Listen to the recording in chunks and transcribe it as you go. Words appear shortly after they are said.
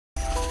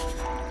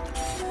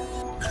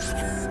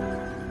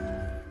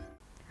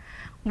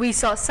We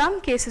saw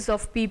some cases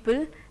of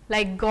people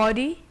like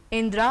Gauri,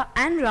 Indra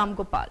and Ram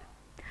Gopal.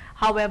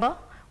 However,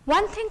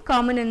 one thing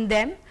common in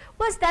them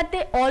was that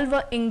they all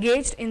were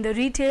engaged in the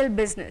retail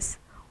business,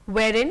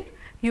 wherein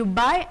you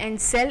buy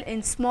and sell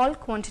in small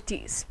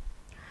quantities.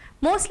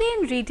 Mostly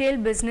in retail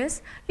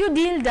business, you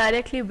deal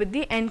directly with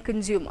the end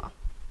consumer.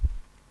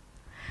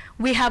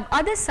 We have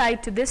other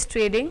side to this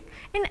trading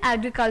in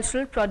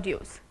agricultural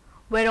produce,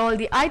 where all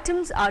the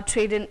items are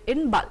traded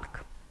in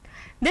bulk.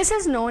 This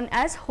is known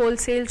as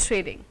wholesale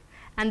trading,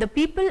 and the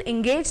people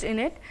engaged in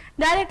it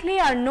directly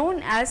are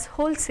known as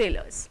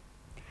wholesalers.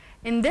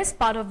 In this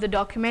part of the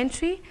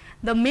documentary,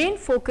 the main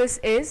focus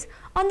is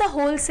on the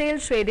wholesale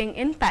trading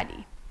in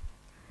paddy.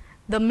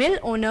 The mill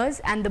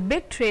owners and the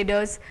big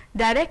traders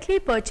directly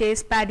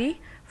purchase paddy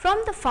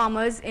from the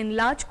farmers in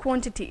large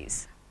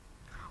quantities.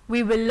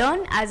 We will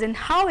learn as in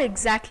how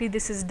exactly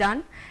this is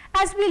done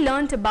as we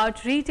learnt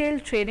about retail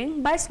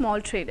trading by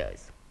small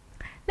traders.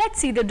 Let's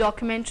see the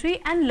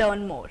documentary and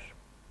learn more.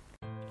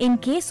 In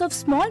case of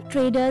small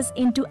traders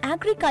into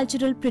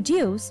agricultural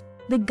produce,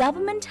 the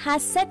government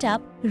has set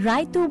up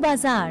Raitu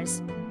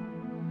Bazaars.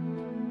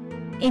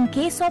 In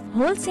case of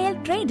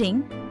wholesale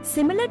trading,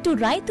 similar to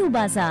Raitu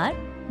Bazaar,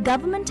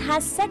 government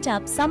has set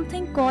up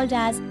something called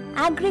as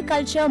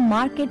Agriculture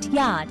Market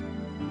Yard,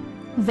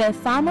 where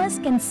farmers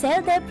can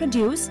sell their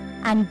produce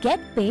and get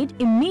paid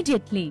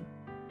immediately.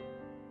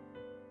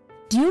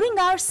 During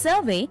our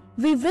survey,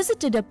 we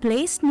visited a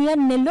place near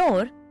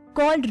Nellore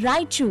called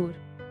Raichur.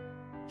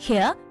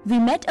 Here, we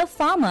met a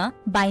farmer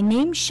by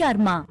name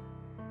Sharma.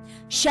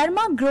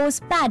 Sharma grows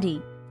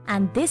paddy,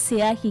 and this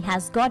year he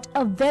has got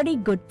a very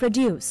good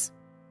produce.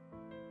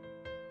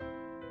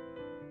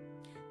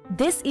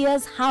 This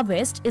year's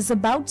harvest is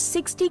about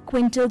 60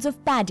 quintals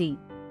of paddy.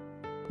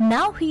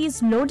 Now he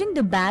is loading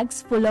the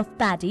bags full of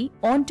paddy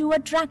onto a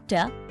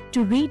tractor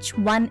to reach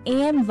one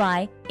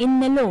AMY in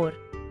Nellore.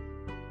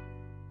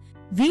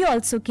 We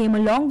also came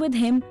along with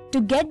him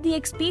to get the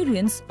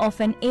experience of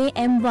an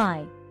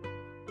AMY,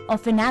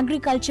 of an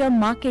agriculture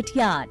market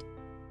yard.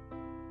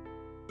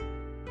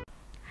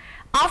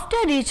 After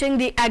reaching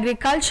the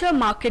agriculture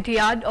market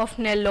yard of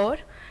Nellore,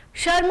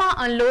 Sharma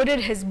unloaded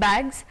his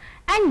bags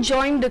and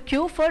joined the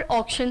queue for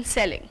auction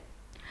selling.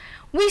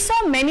 We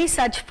saw many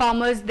such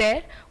farmers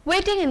there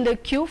waiting in the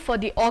queue for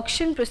the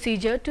auction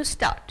procedure to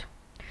start.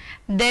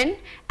 Then,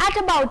 at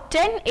about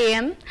 10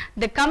 AM,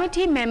 the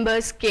committee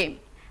members came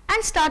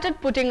and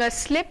started putting a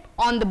slip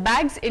on the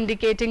bags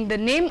indicating the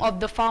name of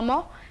the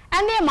farmer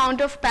and the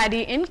amount of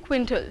paddy in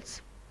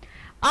quintals.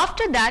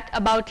 After that,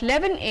 about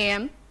 11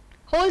 AM,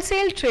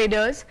 wholesale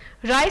traders,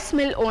 rice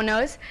mill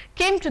owners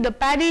came to the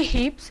paddy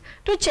heaps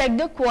to check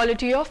the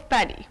quality of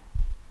paddy.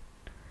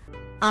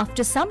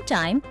 After some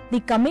time, the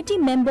committee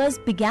members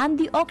began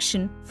the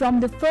auction from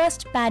the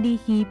first paddy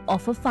heap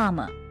of a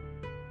farmer.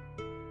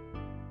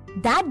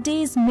 That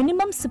day's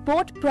minimum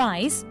support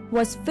price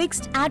was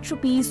fixed at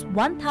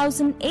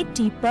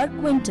 ₹1080 per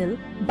quintal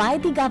by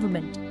the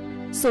government.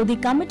 So the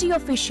committee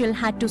official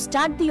had to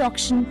start the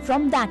auction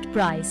from that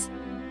price.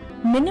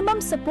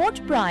 Minimum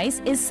support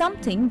price is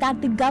something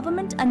that the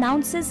government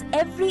announces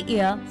every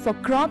year for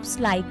crops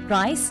like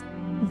rice,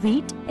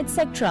 wheat,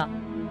 etc.,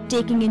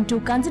 taking into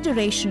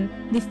consideration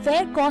the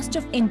fair cost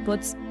of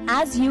inputs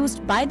as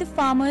used by the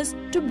farmers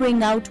to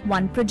bring out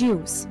one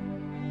produce.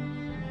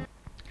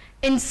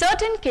 In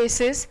certain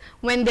cases,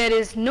 when there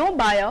is no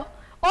buyer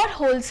or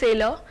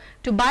wholesaler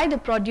to buy the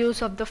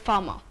produce of the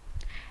farmer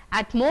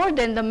at more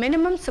than the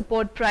minimum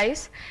support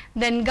price,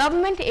 then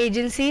government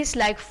agencies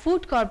like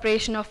Food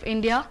Corporation of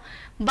India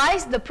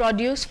buys the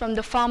produce from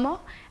the farmer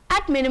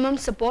at minimum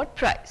support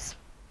price.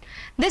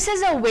 This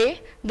is a way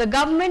the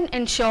government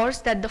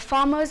ensures that the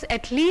farmers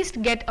at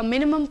least get a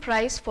minimum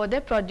price for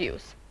their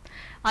produce.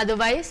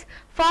 Otherwise,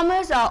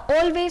 farmers are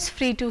always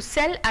free to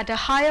sell at a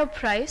higher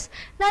price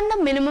than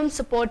the minimum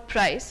support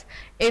price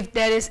if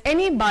there is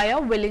any buyer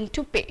willing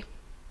to pay.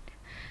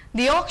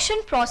 The auction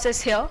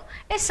process here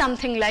is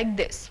something like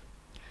this.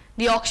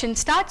 The auction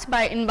starts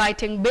by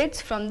inviting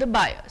bids from the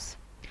buyers.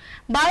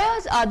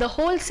 Buyers are the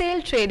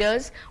wholesale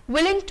traders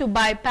willing to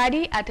buy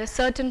paddy at a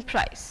certain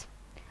price.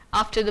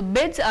 After the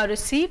bids are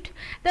received,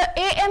 the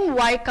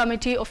AMY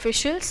committee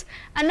officials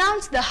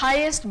announce the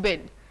highest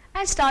bid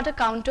and start a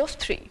count of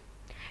 3.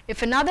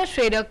 If another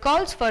trader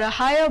calls for a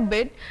higher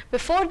bid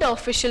before the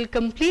official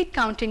complete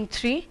counting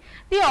 3,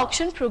 the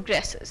auction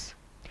progresses.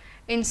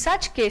 In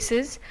such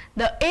cases,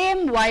 the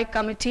AMY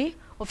committee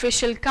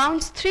official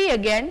counts 3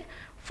 again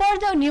for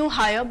the new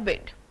higher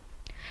bid.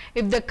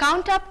 If the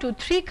count up to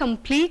 3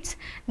 completes,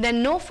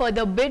 then no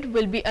further bid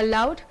will be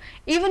allowed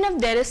even if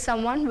there is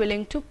someone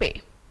willing to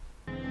pay.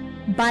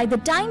 By the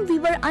time we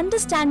were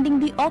understanding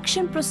the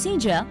auction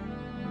procedure,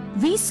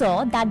 we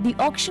saw that the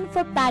auction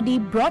for paddy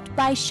brought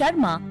by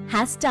Sharma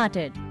has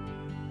started.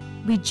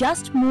 We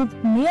just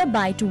moved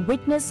nearby to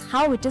witness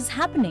how it is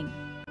happening.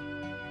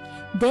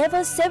 There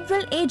were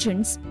several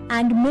agents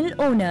and mill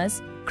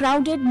owners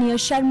crowded near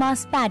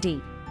Sharma's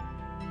paddy.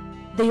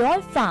 They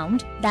all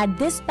found that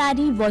this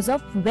paddy was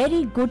of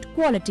very good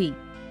quality.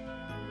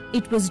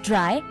 It was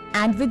dry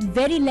and with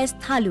very less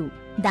thalu,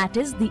 that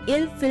is the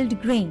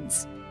ill-filled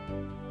grains.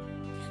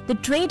 The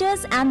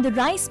traders and the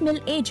rice mill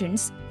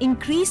agents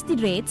increased the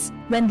rates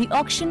when the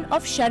auction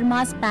of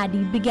Sharma's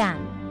paddy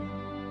began.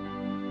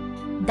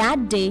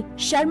 That day,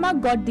 Sharma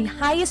got the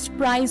highest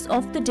price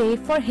of the day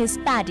for his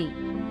paddy.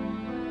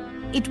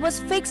 It was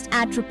fixed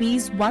at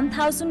Rs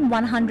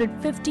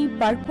 1,150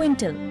 per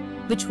quintal,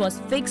 which was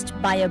fixed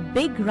by a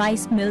big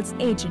rice mill's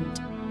agent.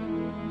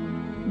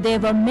 There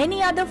were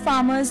many other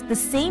farmers the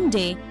same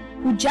day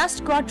who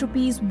just got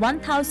Rs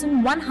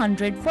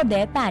 1,100 for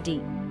their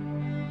paddy.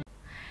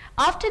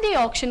 After the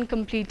auction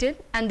completed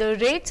and the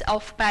rates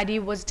of paddy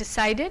was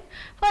decided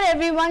for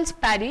everyone's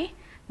paddy,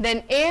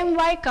 then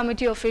AMY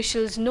committee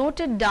officials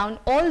noted down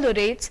all the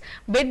rates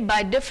bid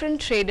by different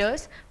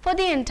traders for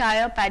the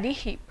entire paddy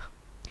heap.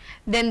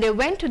 Then they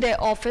went to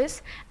their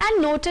office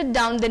and noted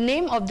down the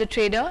name of the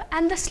trader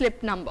and the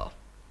slip number.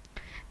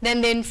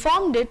 Then they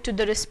informed it to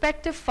the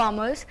respective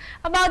farmers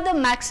about the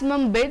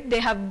maximum bid they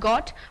have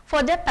got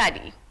for their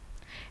paddy.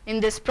 In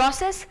this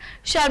process,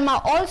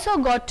 Sharma also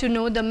got to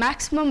know the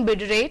maximum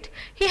bid rate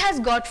he has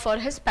got for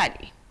his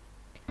paddy.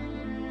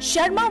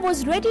 Sharma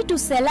was ready to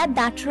sell at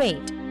that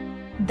rate.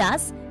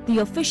 Thus, the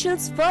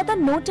officials further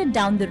noted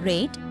down the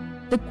rate,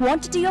 the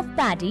quantity of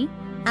paddy,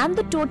 and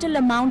the total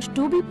amount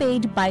to be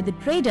paid by the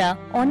trader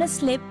on a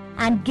slip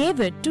and gave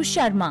it to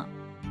Sharma.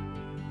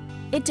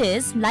 It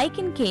is like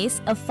in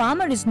case a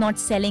farmer is not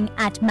selling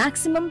at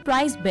maximum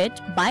price bid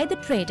by the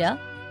trader,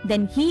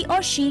 then he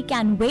or she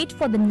can wait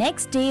for the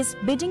next day's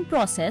bidding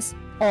process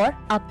or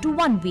up to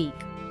 1 week.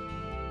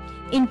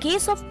 In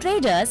case of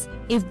traders,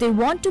 if they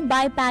want to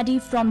buy paddy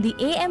from the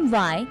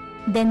AMY,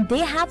 then they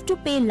have to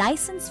pay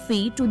license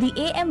fee to the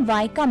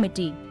AMY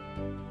committee.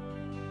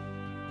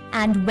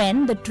 And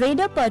when the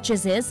trader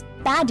purchases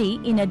paddy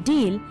in a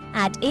deal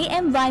at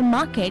AMY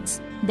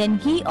markets, then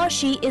he or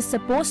she is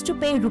supposed to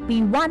pay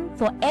 ₹1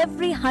 for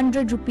every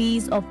 100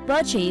 rupees of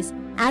purchase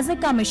as a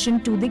commission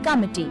to the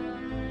committee.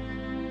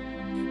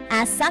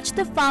 As such,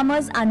 the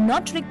farmers are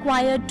not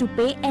required to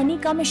pay any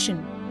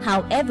commission.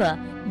 However,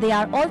 they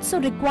are also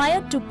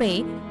required to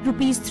pay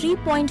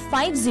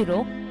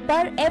 ₹3.50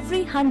 per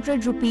every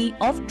 100 rupee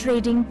of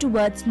trading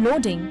towards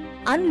loading,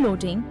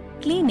 unloading,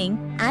 cleaning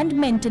and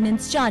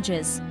maintenance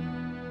charges.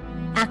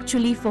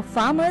 Actually, for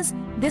farmers,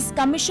 this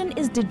commission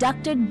is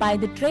deducted by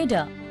the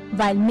trader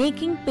while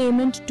making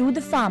payment to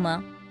the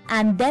farmer,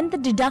 and then the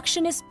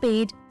deduction is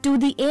paid to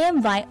the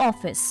AMY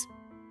office.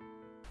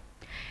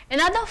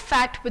 Another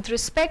fact with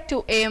respect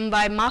to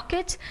AMY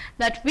markets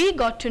that we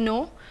got to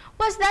know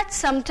was that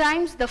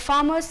sometimes the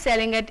farmers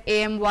selling at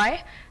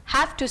AMY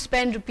have to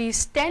spend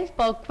 ₹10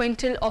 per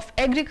quintal of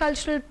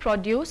agricultural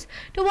produce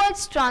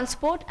towards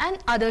transport and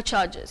other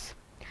charges.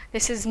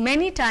 This is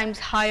many times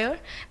higher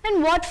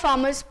than what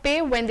farmers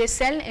pay when they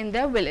sell in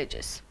their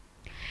villages.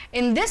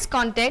 In this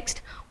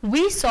context,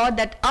 we saw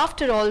that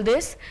after all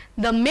this,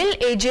 the mill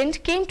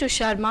agent came to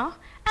Sharma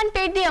and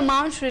paid the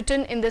amount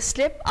written in the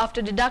slip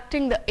after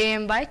deducting the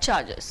AMY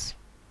charges.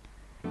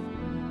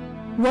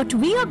 What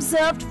we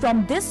observed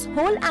from this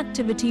whole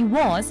activity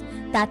was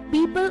that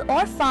people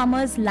or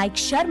farmers like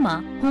Sharma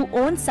who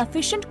own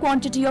sufficient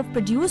quantity of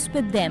produce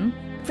with them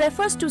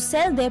prefers to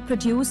sell their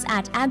produce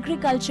at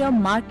agriculture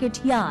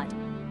market yard.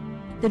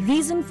 The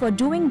reason for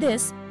doing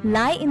this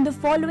lie in the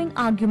following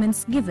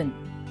arguments given.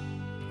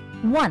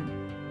 1.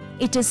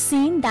 It is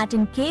seen that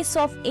in case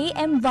of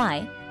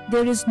AMY,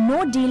 there is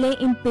no delay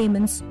in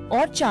payments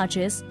or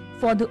charges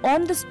for the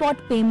on-the-spot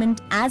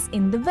payment as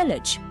in the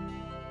village.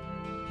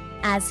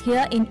 As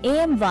here in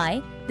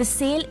AMY, the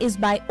sale is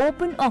by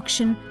open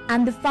auction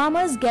and the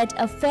farmers get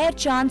a fair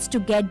chance to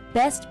get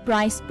best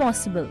price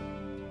possible.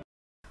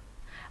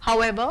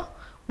 However,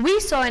 we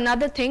saw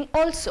another thing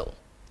also.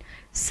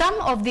 Some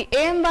of the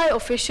AMY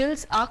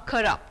officials are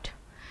corrupt.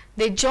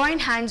 They join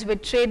hands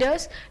with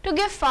traders to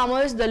give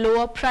farmers the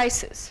lower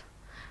prices.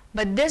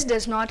 But this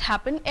does not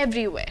happen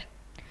everywhere.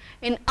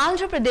 In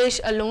Andhra Pradesh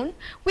alone,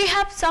 we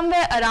have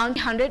somewhere around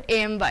 100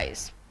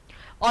 AMYs.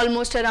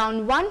 Almost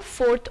around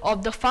 1/4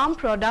 of the farm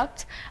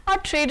products are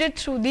traded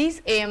through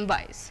these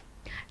AMYs.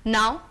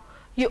 Now,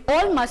 you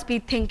all must be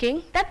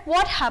thinking that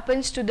what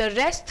happens to the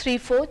rest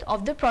 3/4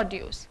 of the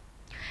produce?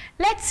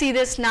 Let's see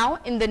this now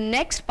in the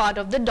next part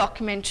of the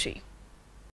documentary.